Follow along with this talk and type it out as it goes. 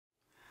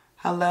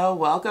Hello,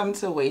 welcome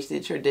to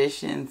Wasted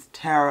Traditions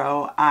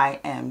Tarot.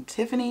 I am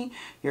Tiffany,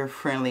 your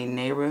friendly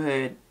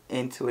neighborhood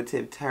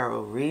intuitive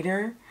tarot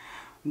reader.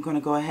 I'm going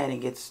to go ahead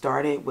and get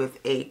started with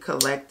a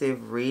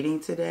collective reading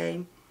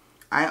today.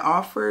 I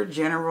offer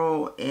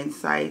general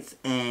insights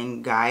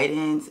and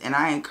guidance, and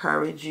I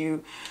encourage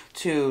you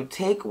to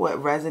take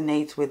what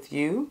resonates with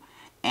you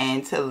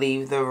and to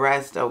leave the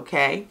rest,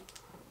 okay?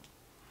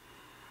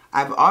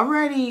 I've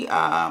already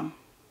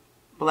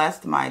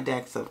blessed my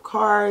decks of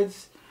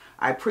cards.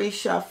 I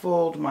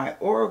pre-shuffled my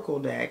oracle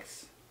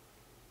decks,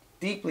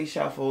 deeply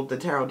shuffled the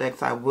tarot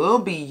decks I will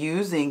be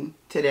using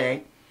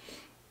today.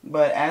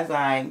 But as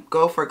I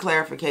go for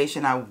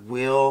clarification, I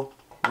will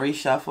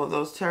reshuffle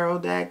those tarot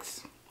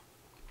decks.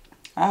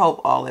 I hope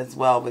all is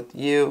well with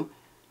you.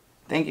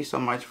 Thank you so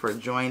much for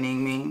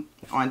joining me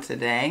on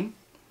today.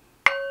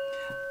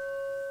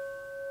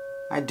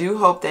 I do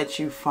hope that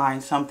you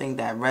find something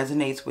that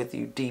resonates with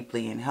you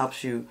deeply and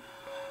helps you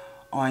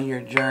on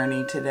your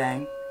journey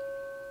today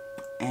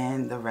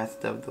and the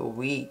rest of the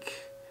week.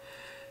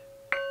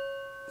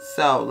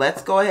 So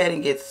let's go ahead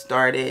and get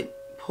started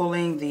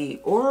pulling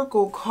the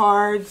oracle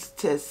cards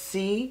to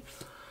see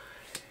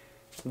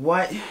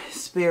what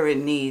spirit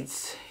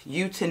needs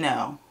you to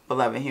know,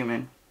 beloved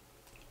human.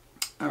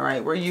 All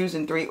right, we're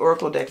using 3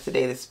 oracle decks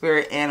today: the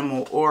Spirit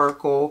Animal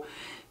Oracle,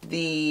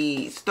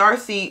 the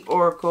Starseed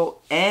Oracle,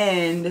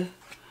 and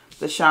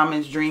the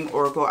Shaman's Dream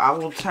Oracle. I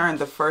will turn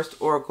the first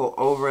oracle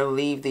over,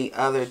 leave the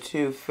other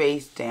 2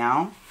 face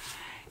down.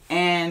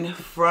 And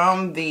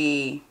from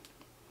the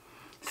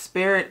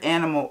Spirit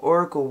Animal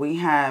Oracle, we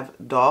have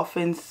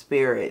Dolphin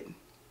Spirit.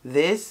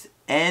 This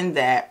and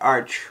that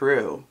are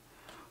true.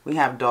 We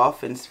have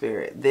Dolphin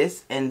Spirit.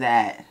 This and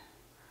that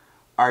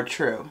are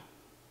true.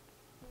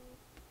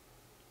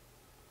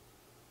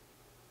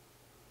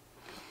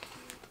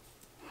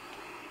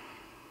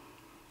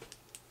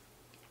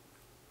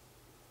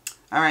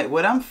 All right,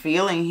 what I'm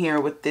feeling here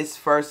with this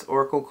first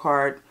oracle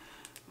card,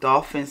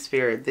 Dolphin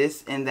Spirit,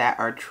 this and that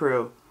are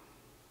true.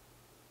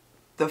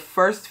 The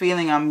first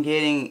feeling I'm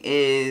getting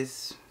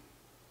is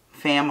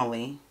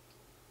family.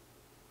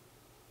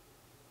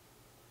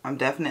 I'm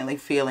definitely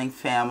feeling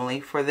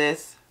family for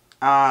this.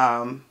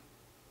 I'm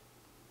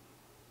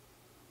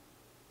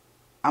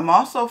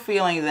also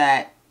feeling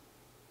that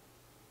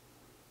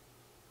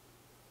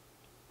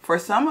for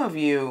some of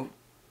you,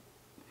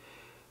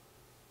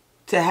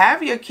 to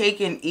have your cake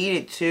and eat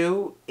it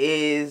too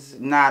is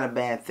not a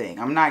bad thing.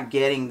 I'm not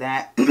getting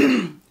that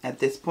at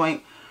this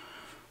point.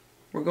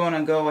 We're going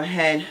to go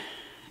ahead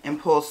and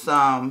pull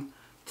some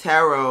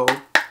tarot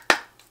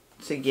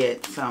to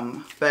get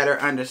some better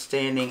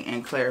understanding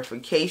and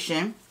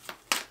clarification.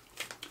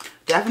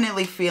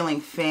 Definitely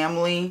feeling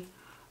family.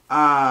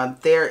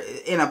 They're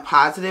in a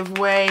positive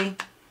way.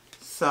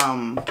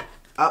 Some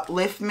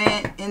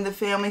upliftment in the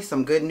family.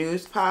 Some good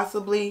news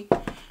possibly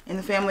in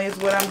the family is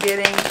what I'm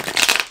getting.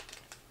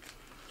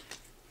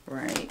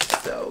 Right,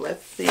 so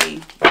let's see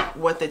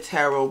what the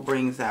tarot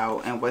brings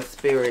out and what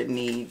spirit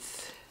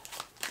needs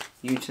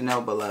you to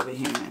know, beloved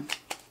human.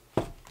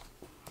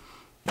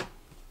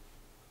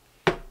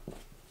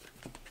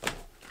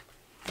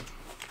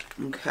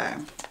 Okay.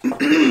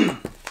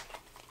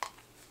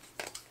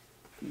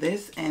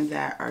 This and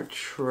that are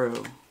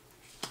true.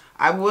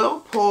 I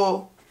will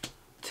pull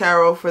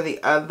tarot for the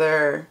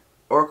other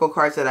oracle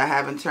cards that I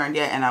haven't turned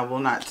yet, and I will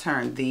not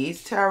turn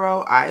these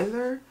tarot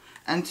either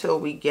until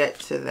we get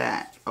to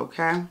that,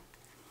 okay?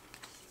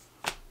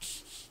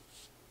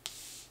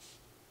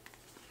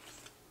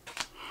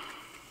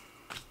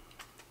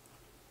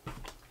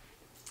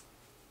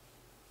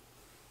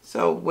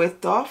 So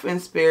with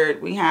Dolphin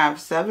Spirit, we have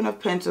 7 of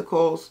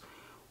Pentacles,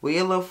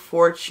 Wheel of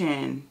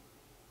Fortune,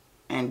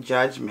 and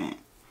Judgment.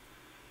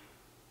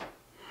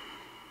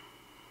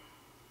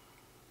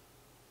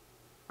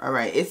 All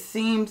right, it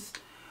seems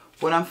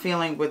what I'm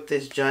feeling with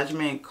this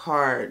Judgment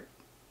card,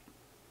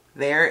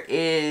 there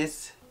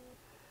is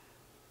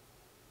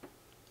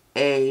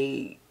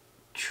a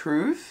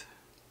truth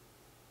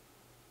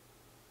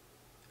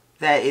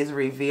that is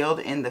revealed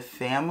in the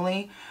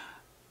family.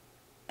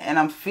 And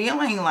I'm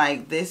feeling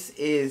like this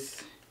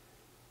is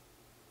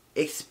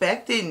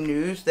expected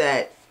news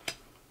that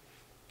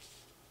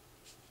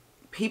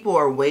people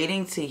are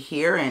waiting to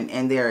hear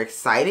and they're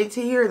excited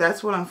to hear.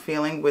 That's what I'm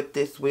feeling with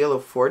this Wheel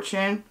of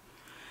Fortune.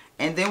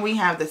 And then we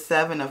have the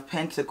 7 of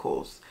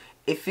Pentacles.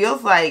 It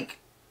feels like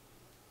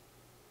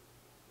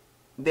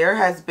there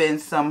has been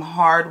some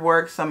hard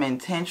work, some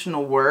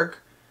intentional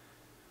work.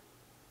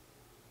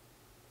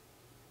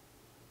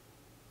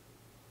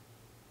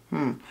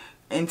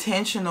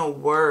 Intentional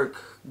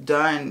work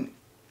done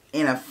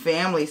in a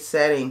family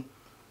setting.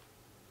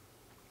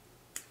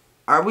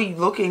 Are we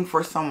looking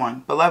for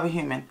someone, beloved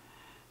human?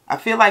 I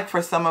feel like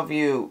for some of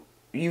you,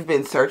 you've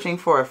been searching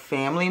for a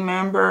family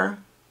member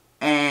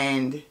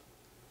and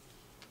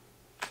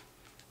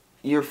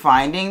you're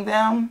finding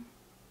them.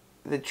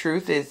 The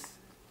truth is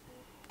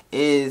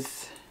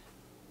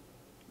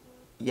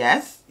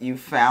yes, you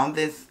found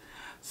this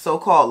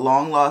so-called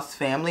long-lost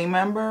family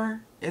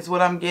member is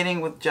what I'm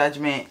getting with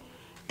Judgment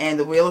And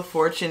the Wheel of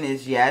Fortune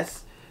is,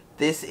 yes,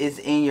 this is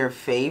in your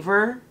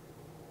favor.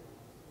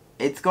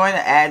 It's going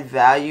to add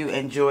value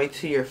and joy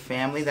to your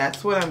family.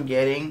 That's what I'm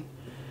getting.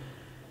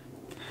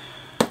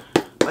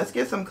 Let's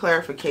get some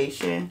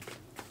clarification.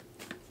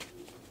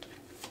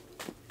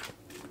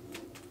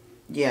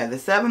 Yeah, the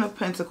Seven of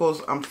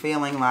Pentacles, I'm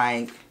feeling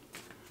like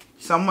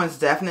someone's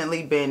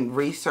definitely been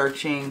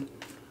researching,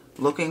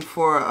 looking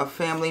for a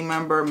family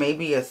member,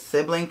 maybe a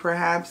sibling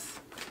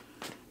perhaps.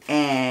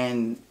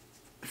 And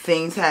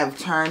things have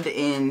turned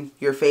in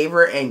your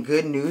favor and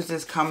good news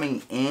is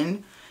coming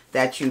in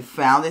that you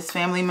found this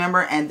family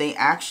member and they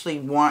actually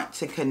want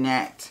to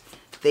connect.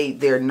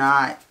 They're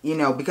not, you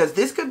know, because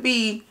this could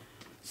be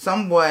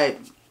somewhat,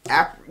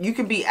 you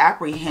could be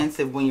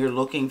apprehensive when you're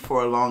looking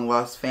for a long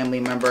lost family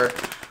member,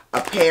 a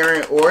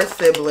parent or a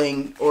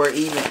sibling or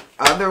even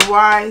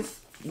otherwise.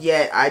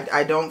 Yet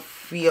I don't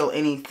feel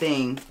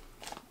anything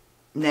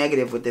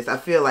negative with this. I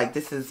feel like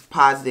this is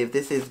positive.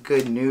 This is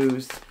good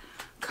news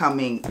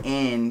coming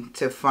in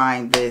to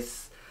find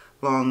this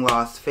long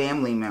lost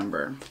family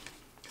member.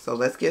 So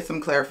let's get some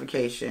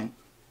clarification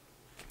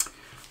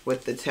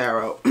with the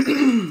tarot.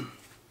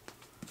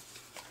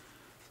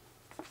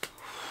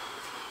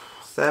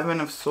 Seven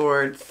of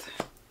Swords.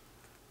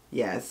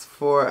 Yes.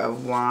 Four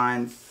of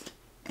Wands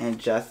and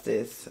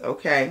Justice.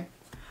 Okay.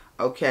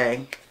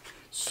 Okay.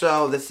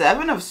 So the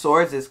Seven of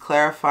Swords is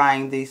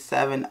clarifying the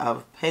Seven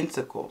of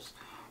Pentacles,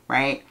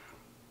 right?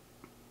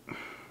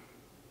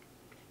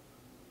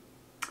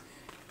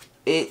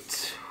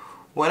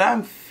 What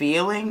I'm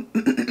feeling,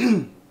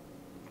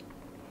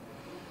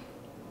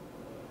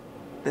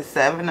 the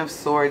Seven of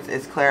Swords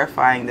is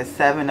clarifying the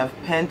Seven of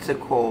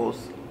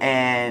Pentacles,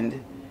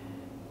 and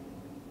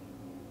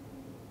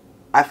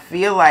I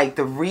feel like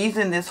the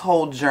reason this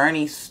whole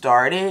journey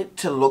started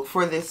to look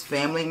for this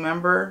family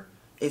member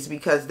is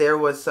because there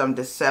was some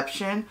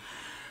deception.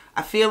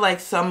 I feel like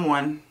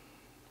someone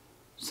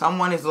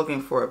is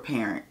looking for a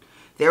parent.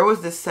 There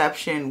was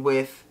deception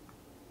with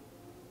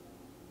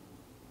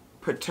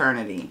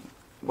paternity,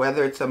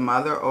 whether it's a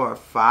mother or a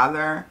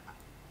father,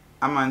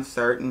 I'm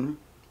uncertain.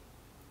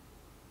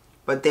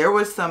 But there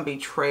was some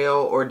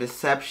betrayal or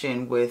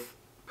deception with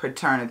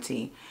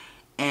paternity.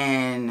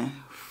 And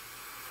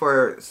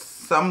for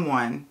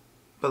someone,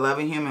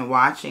 beloved human,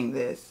 watching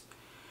this,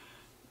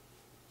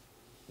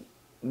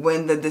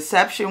 when the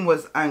deception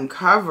was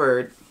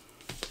uncovered,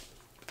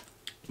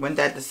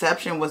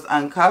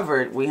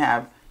 we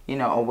have, you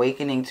know,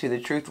 awakening to the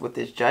truth with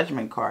this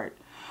Judgment card.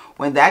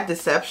 When that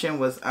deception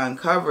was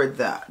uncovered,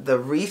 the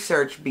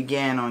research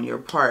began on your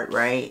part,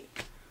 right?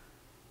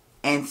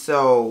 And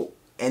so,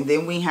 and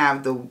then we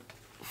have the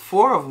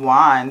Four of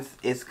Wands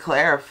is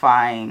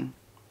clarifying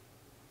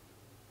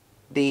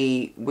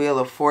the Wheel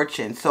of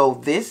Fortune. So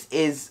this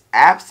is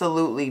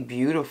absolutely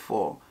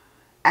beautiful.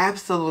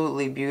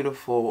 Absolutely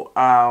beautiful.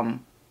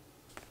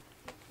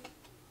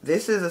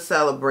 This is a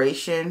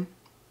celebration.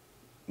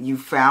 You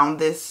found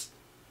this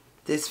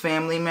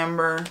family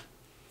member.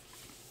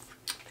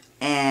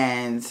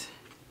 And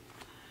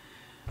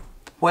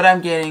what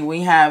I'm getting,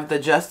 we have the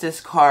Justice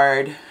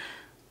card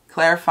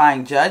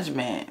clarifying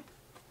judgment.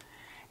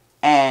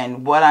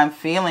 And what I'm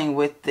feeling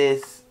with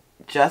this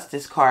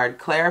Justice card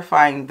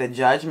clarifying the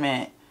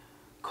Judgment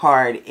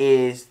card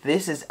is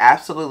this is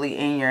absolutely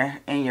in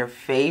your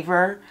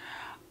favor.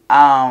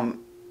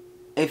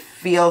 It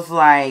feels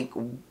like,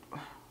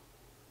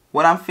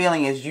 what I'm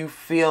feeling is you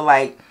feel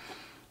like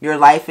your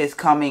life is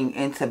coming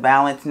into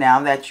balance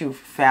now that you've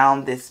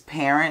found this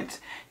parent,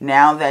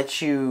 now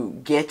that you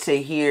get to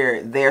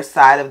hear their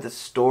side of the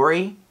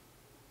story,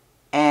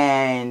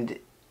 and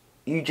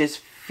you just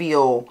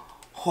feel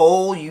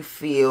whole. You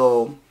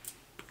feel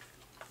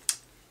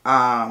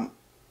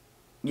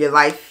your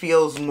life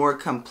feels more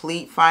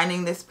complete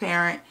finding this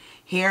parent,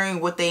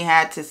 hearing what they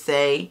had to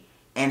say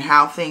and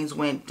how things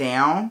went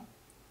down.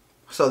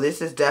 So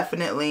this is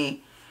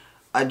definitely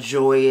a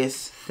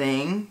joyous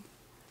thing,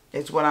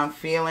 is what I'm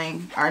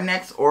feeling. Our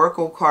next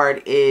oracle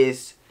card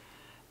is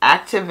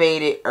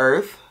Activated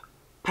Earth,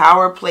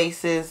 Power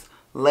Places,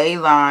 Ley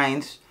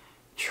Lines,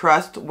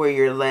 Trust Where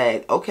You're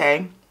Led.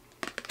 Okay.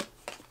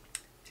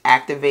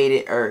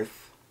 Activated Earth.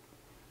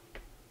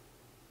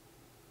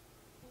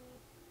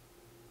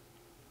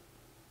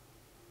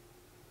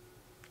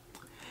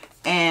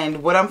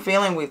 And what I'm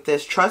feeling with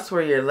this, trust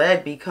where you're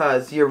led,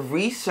 because your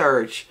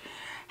research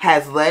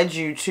has led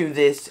you to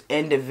this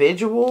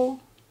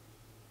individual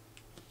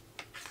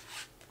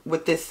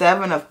with this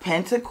Seven of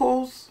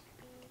Pentacles.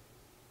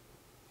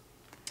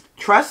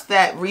 Trust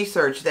that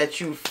research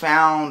that you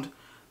found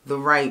the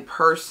right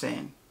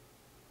person.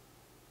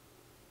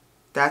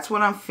 That's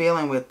what I'm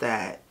feeling with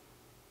that.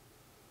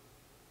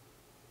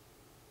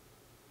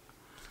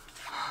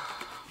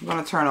 I'm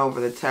going to turn over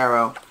the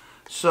tarot.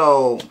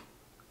 So,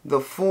 the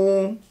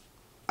Fool,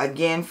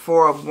 again,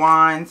 Four of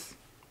Wands,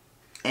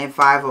 and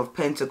Five of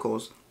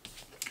Pentacles.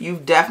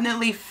 You've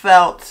definitely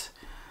felt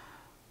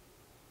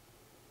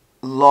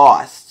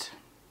lost.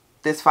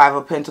 This Five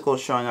of Pentacles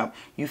showing up.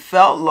 You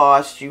felt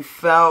lost. You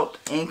felt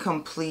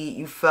incomplete.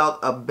 You felt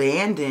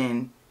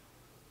abandoned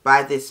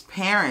by this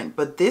parent.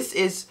 But this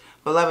is,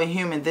 beloved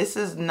human, this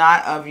is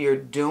not of your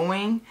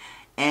doing.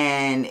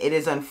 And it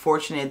is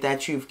unfortunate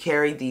that you've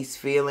carried these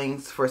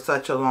feelings for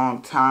such a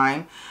long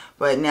time.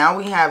 But now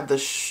we have the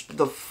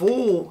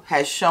Fool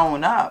has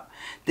shown up.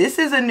 This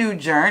is a new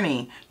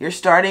journey. You're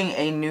starting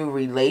a new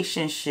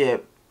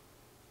relationship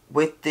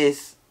with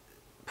this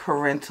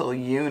parental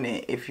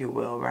unit, if you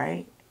will,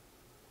 right?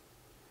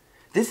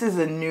 This is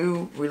a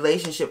new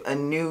relationship, a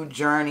new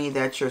journey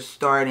that you're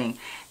starting.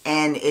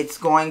 And it's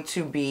going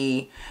to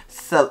be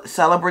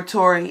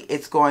celebratory.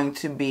 It's going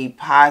to be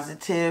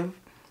positive.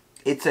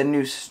 It's a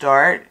new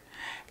start.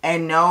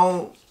 And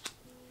no,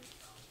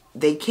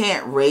 they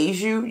can't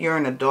raise you. You're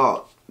an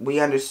adult. We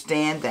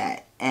understand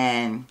that.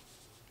 And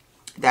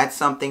that's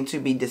something to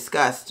be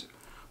discussed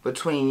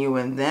between you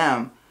and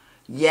them.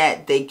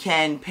 Yet they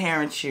can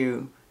parent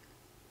you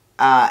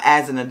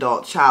as an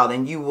adult child.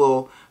 And you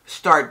will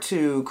start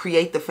to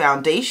create the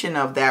foundation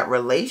of that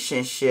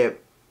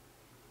relationship.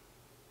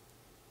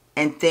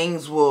 And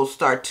things will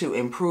start to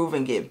improve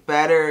and get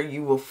better.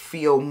 You will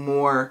feel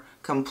more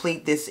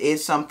complete. This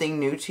is something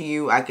new to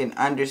you. I can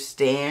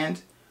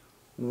understand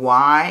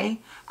why.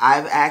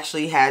 I've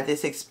actually had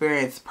this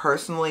experience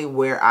personally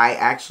where I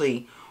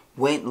actually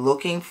went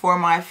looking for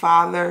my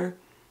father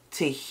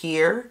to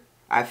hear.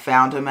 I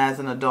found him as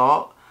an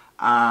adult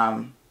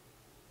and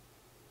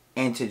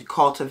to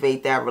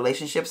cultivate that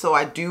relationship. So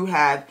I do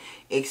have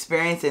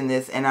experience in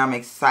this, and I'm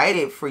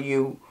excited for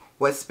you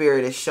what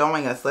Spirit is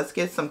showing us. Let's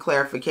get some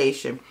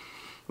clarification.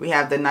 We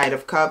have the Knight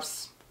of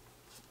Cups.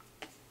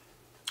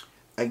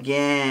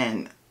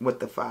 Again, with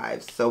the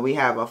fives. So we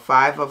have a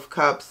 5 of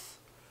Cups.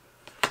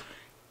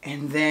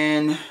 And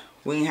then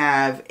we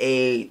have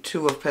a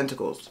 2 of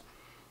Pentacles.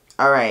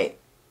 All right.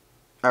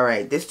 All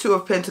right. This 2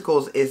 of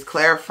Pentacles is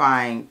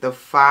clarifying the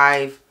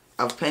 5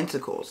 of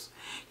Pentacles.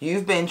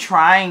 You've been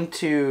trying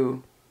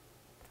to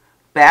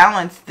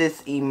balance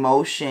this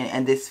emotion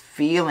and this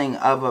feeling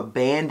of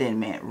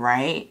abandonment,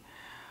 right?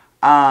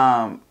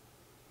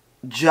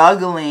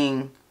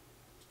 Juggling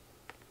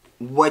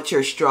what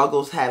your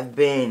struggles have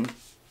been,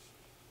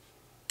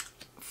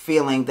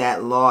 feeling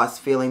that loss,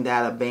 feeling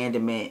that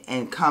abandonment,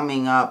 and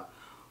coming up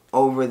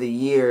over the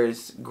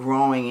years,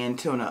 growing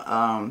into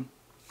an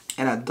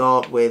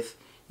adult with,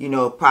 you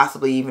know,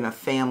 possibly even a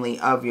family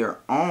of your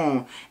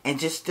own, and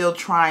just still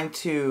trying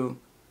to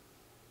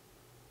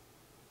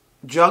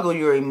juggle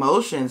your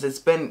emotions. It's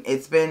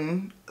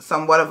been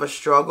somewhat of a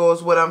struggle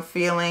is what I'm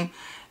feeling.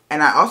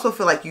 And I also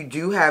feel like you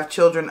do have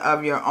children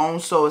of your own.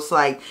 So it's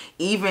like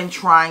even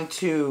trying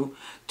to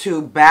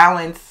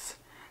balance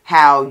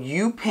how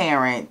you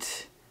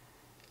parent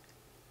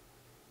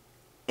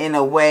in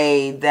a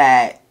way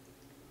that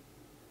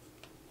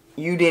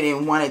you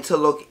didn't want it to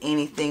look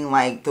anything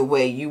like the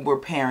way you were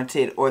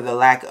parented, or the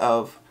lack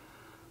of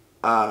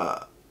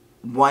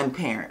one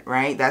parent,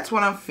 right? That's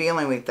what I'm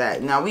feeling with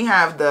that. Now we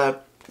have the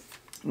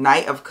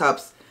Knight of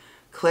Cups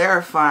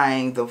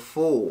clarifying the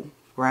Fool,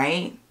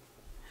 right?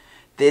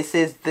 This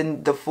is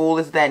the Fool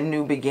is that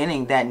new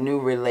beginning, that new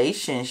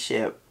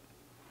relationship.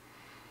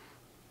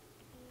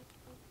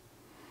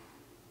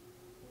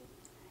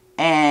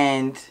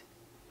 And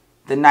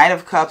the Knight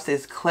of Cups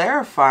is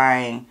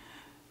clarifying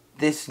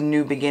this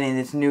new beginning,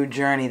 this new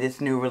journey, this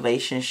new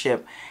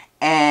relationship.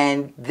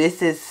 And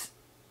this is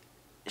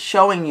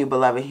showing you,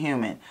 beloved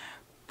human,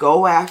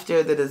 go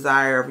after the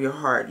desire of your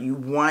heart. You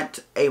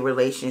want a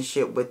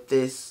relationship with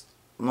this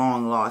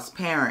long lost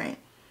parent.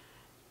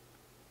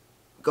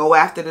 Go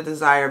after the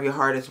desire of your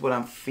heart is what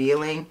I'm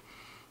feeling.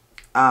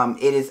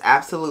 It is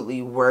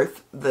absolutely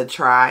worth the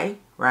try,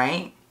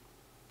 right?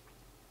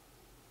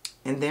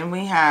 And then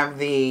we have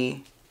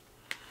the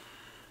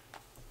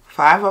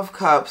 5 of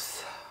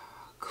Cups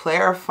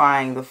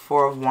clarifying the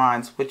 4 of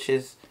Wands, which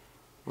is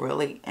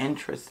really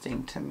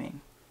interesting to me.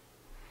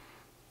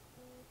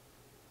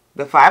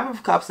 The 5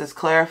 of Cups is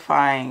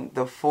clarifying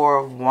the 4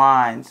 of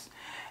Wands.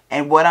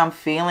 And what I'm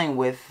feeling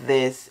with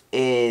this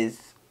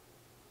is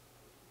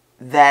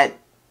that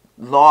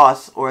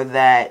loss or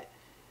that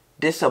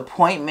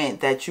disappointment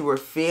that you were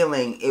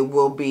feeling, it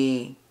will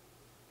be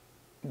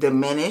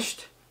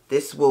diminished.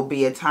 This will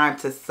be a time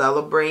to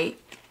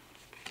celebrate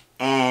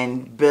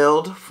and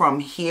build from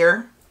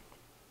here.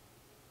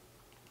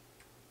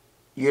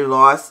 Your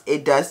loss,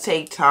 it does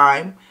take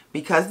time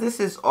because this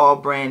is all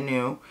brand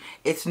new.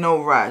 It's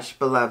no rush,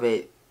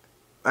 beloved.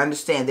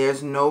 Understand,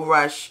 there's no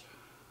rush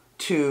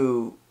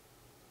to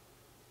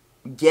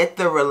get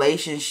the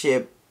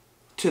relationship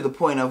to the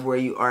point of where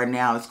you are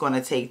now. It's going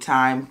to take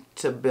time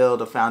to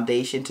build a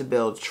foundation, to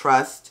build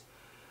trust,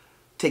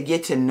 to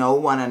get to know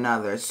one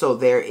another. So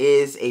there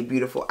is a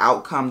beautiful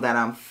outcome that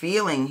I'm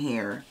feeling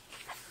here.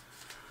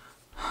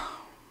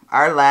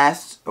 Our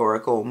last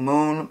oracle,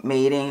 Moon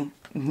Maiden,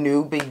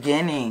 New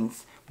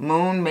Beginnings.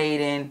 Moon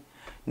Maiden,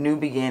 New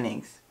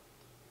Beginnings.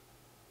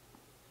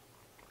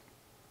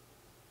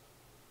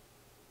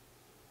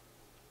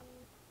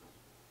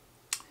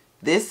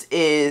 This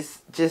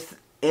is just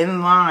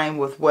in line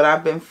with what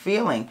I've been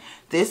feeling.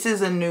 This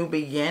is a new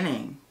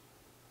beginning.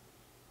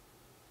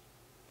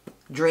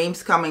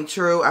 Dreams coming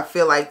true. I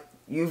feel like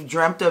you've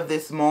dreamt of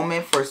this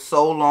moment for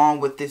so long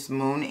with this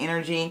moon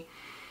energy.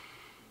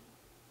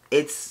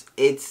 It's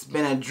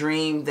been a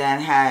dream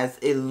that has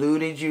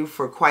eluded you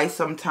for quite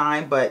some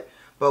time, but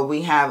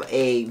we have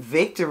a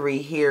victory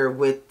here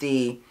with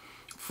the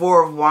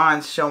Four of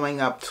Wands showing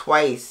up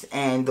twice,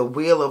 and the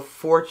Wheel of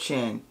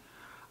Fortune,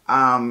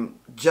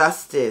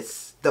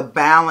 justice, the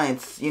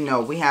balance. You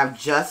know, we have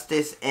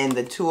justice and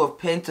the Two of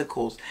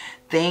Pentacles.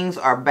 Things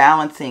are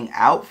balancing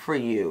out for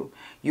you.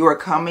 You are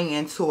coming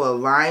into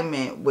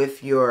alignment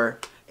with your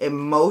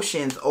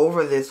emotions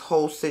over this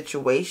whole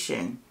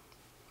situation.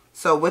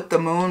 So with the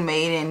Moon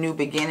Maiden, New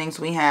Beginnings,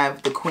 we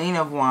have the Queen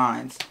of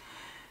Wands,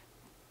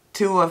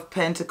 Two of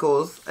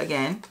Pentacles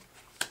again,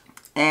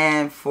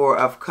 and Four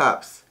of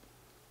Cups.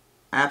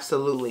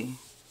 Absolutely.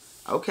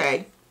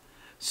 Okay.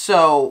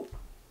 So,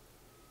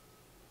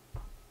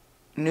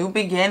 new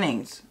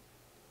beginnings.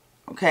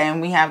 Okay,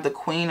 and we have the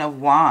Queen of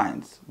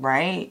Wands,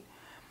 right?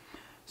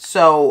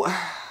 So,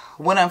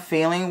 what I'm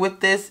feeling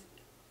with this,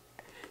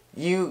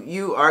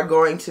 you are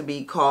going to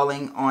be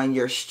calling on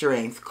your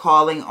strength,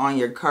 calling on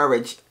your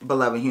courage,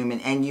 beloved human,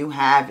 and you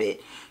have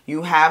it.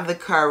 You have the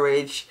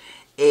courage.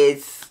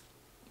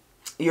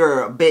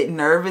 You're a bit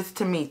nervous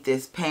to meet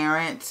this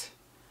parent.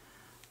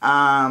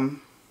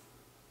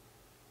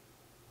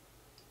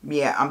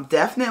 Yeah, I'm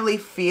definitely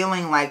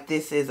feeling like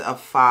this is a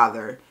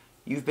father.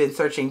 You've been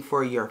searching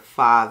for your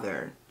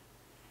father.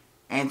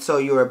 And so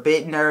you're a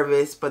bit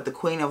nervous, but the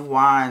Queen of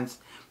Wands,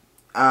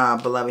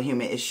 beloved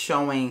human, is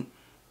showing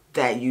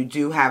that you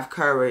do have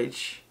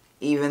courage.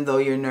 Even though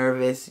you're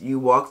nervous, you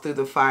walk through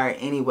the fire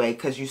anyway,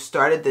 because you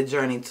started the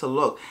journey to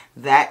look.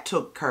 That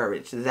took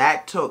courage.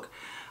 That took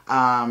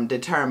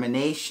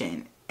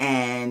determination.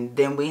 And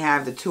then we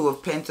have the Two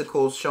of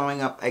Pentacles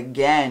showing up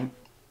again.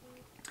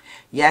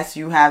 Yes,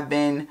 you have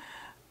been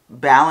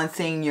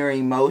balancing your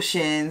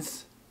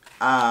emotions.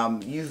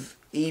 You've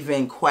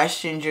even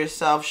questioned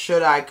yourself.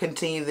 Should I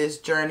continue this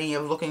journey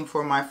of looking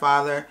for my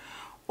father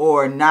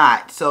or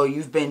not? So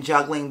you've been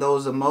juggling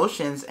those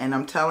emotions. And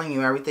I'm telling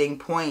you, everything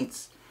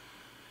points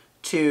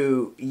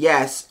to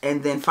yes.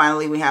 And then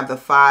finally we have the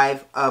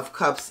Five of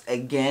Cups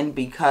again,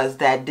 because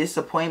that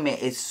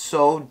disappointment is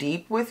so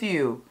deep with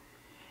you.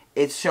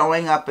 It's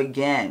showing up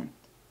again.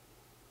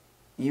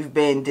 You've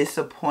been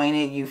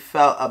disappointed. You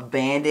felt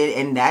abandoned.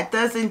 And that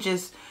doesn't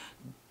just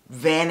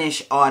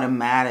vanish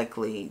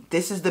automatically.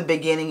 This is the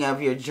beginning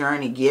of your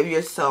journey. Give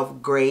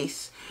yourself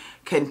grace.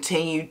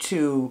 Continue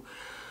to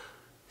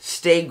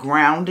stay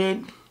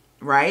grounded,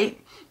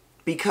 right?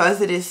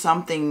 Because it is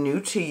something new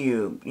to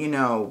you. You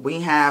know,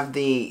 we have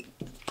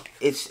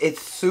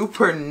it's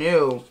super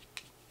new.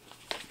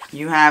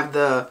 You have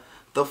the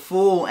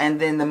Fool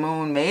and then the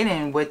Moon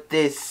Maiden with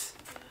this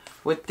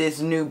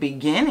new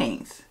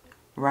beginnings.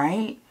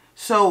 Right?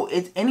 So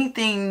it's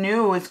anything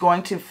new is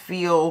going to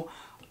feel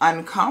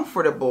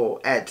uncomfortable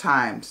at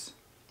times.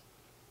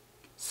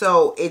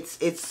 So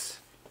it's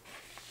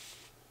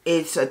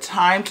a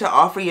time to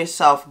offer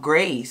yourself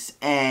grace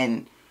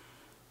and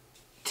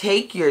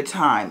take your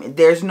time.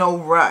 There's no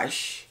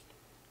rush.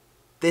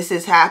 This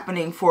is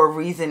happening for a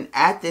reason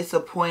at this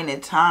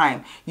appointed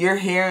time. You're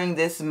hearing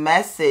this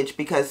message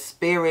because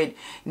Spirit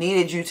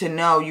needed you to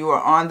know you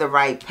are on the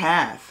right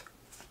path.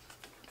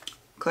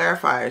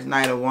 Clarifiers,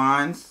 Knight of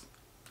Wands,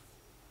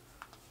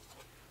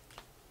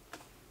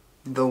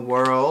 the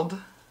World,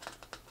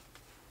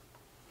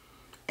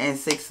 and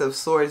Six of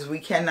Swords. We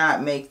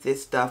cannot make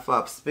this stuff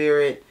up.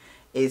 Spirit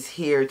is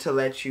here to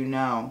let you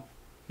know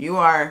you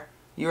are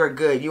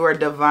good. You are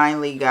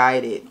divinely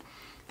guided.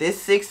 This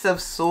Six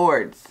of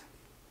Swords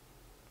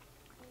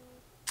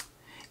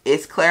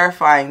is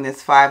clarifying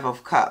this Five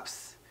of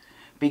Cups,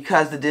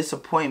 because the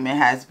disappointment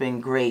has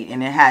been great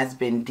and it has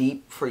been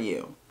deep for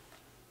you.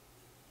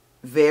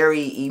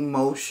 Very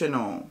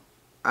emotional,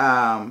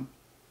 a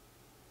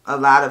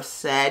lot of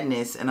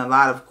sadness and a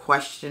lot of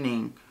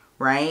questioning,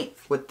 right,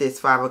 with this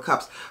Five of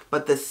Cups.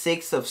 But the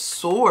Six of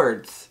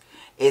Swords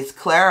is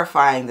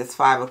clarifying this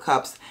Five of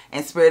Cups,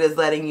 and Spirit is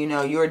letting you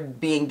know you're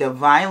being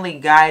divinely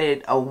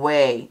guided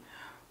away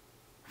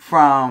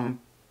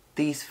from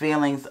these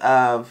feelings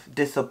of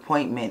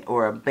disappointment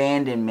or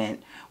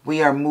abandonment.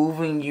 We are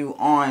moving you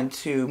on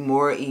to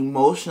more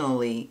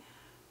emotionally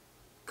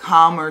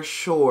calmer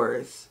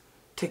shores,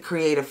 to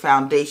create a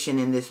foundation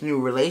in this new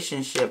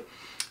relationship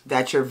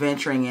that you're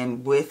venturing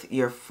in with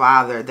your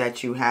father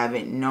that you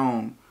haven't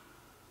known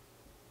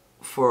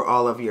for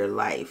all of your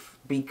life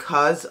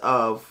because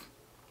of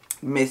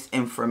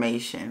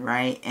misinformation,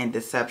 right, and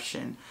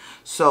deception.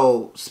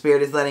 So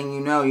Spirit is letting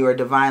you know you are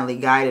divinely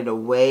guided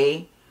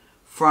away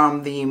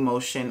from the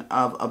emotion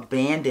of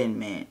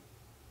abandonment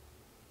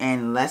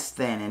and less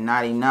than and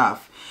not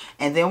enough.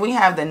 And then we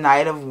have the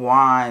Knight of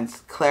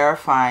Wands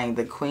clarifying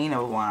the Queen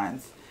of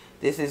Wands.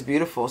 This is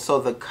beautiful. So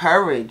the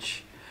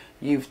courage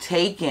you've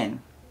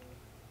taken,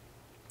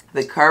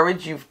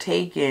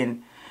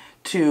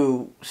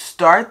 to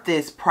start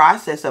this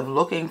process of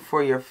looking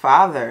for your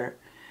father,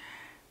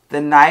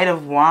 the Knight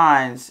of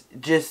Wands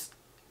just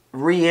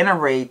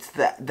reiterates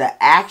the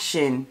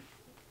action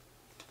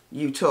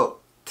you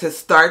took to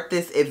start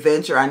this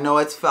adventure. I know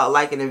it's felt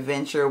like an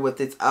adventure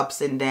with its ups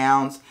and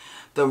downs,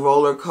 the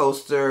roller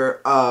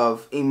coaster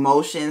of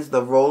emotions,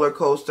 the roller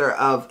coaster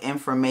of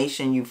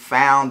information you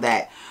found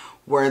that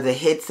were the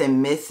hits and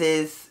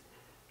misses.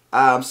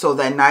 So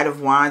that Knight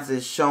of Wands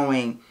is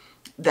showing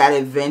that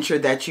adventure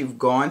that you've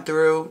gone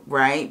through,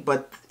 right?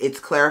 But it's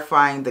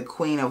clarifying the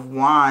Queen of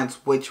Wands,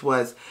 which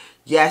was,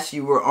 yes,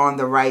 you were on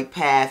the right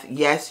path.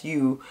 Yes,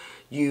 you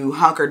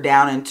hunkered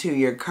down into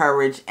your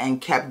courage and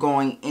kept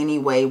going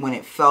anyway when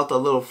it felt a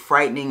little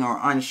frightening or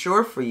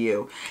unsure for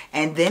you.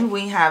 And then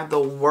we have the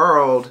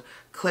World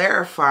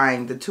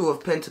clarifying the Two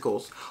of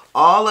Pentacles.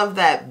 All of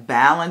that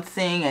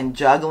balancing and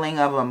juggling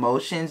of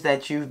emotions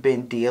that you've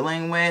been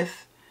dealing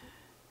with,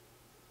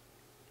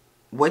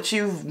 what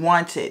you've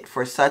wanted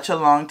for such a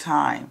long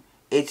time,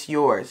 it's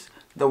yours.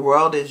 The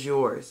world is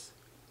yours.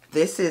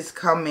 This is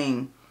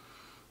coming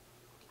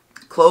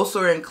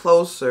closer and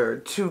closer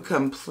to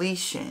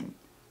completion.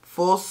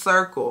 Full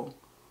circle.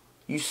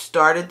 You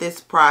started this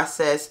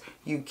process.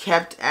 You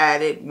kept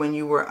at it when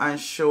you were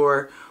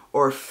unsure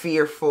or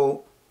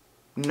fearful,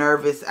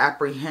 nervous,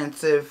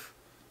 apprehensive,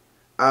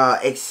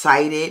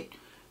 excited.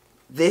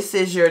 This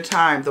is your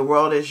time. The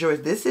world is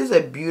yours. This is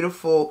a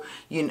beautiful,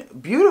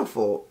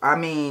 beautiful. I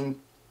mean,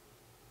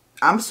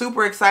 I'm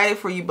super excited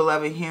for you,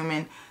 beloved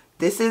human.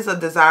 This is a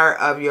desire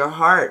of your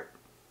heart.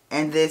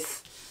 And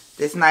this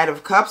Knight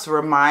of Cups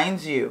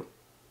reminds you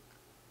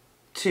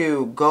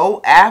to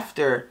go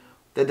after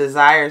the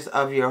desires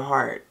of your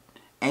heart.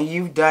 And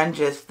you've done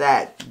just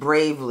that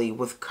bravely,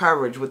 with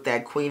courage, with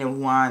that Queen of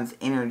Wands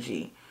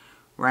energy,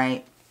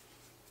 right?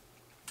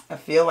 I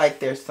feel like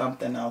there's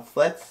something else.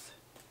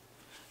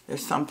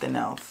 There's something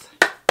else.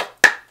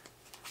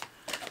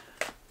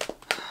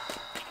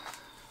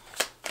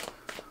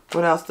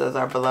 What else does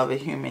our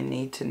beloved human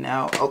need to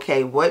know?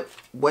 Okay, what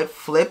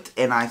flipped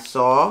and I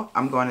saw.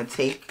 I'm going to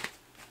take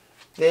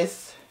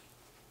this.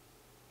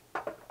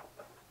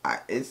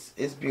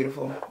 It's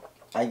beautiful.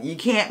 You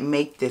can't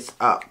make this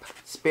up.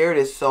 Spirit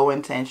is so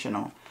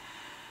intentional.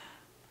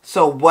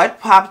 So what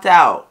popped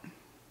out?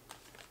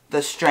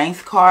 The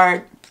Strength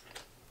card.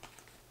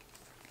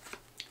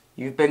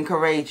 You've been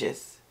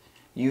courageous.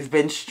 You've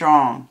been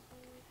strong.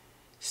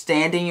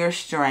 Stand in your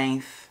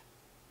strength.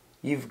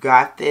 You've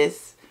got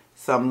this.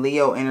 Some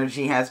Leo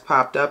energy has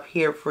popped up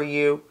here for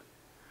you.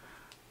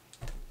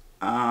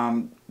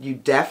 You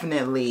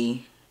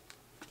definitely,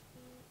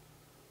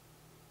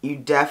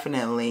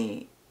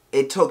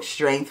 it took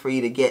strength for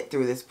you to get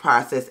through this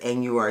process,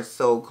 and you are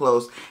so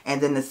close.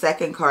 And then the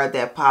second card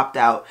that popped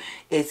out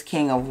is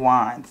King of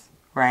Wands,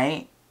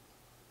 right?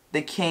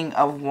 The King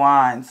of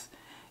Wands.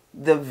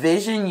 The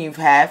vision you've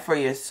had for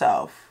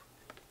yourself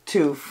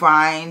to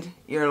find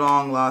your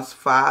long-lost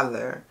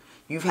father.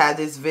 You've had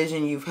this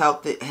vision. You've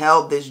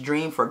held this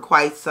dream for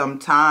quite some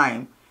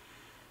time.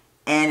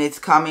 And it's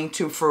coming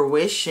to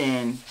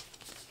fruition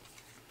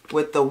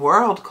with the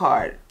World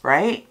card,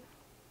 right?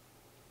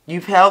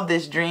 You've held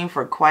this dream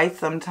for quite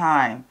some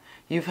time.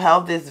 You've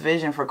held this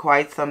vision for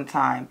quite some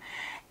time.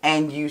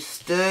 And you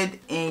stood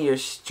in your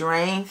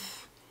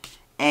strength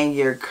and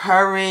your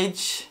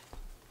courage,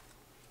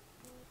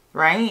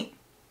 right?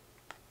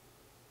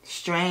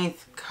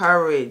 Strength,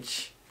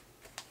 courage,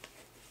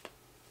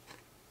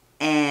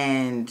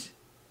 and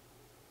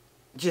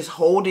just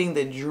holding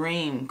the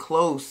dream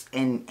close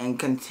and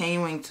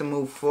continuing to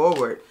move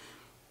forward.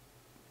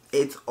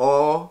 It's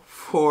all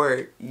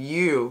for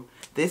you.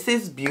 This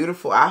is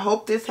beautiful. I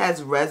hope this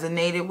has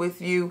resonated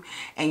with you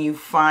and you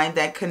find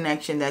that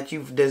connection that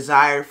you've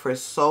desired for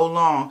so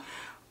long.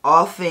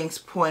 All things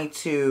point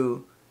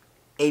to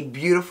a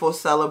beautiful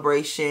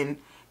celebration,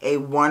 a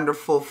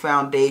wonderful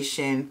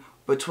foundation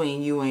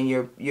between you and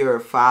your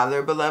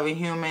father, beloved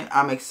human.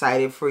 I'm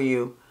excited for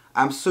you.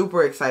 I'm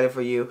super excited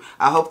for you.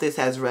 I hope this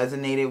has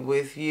resonated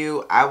with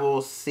you. I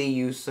will see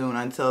you soon.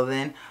 Until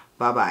then,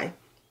 bye-bye.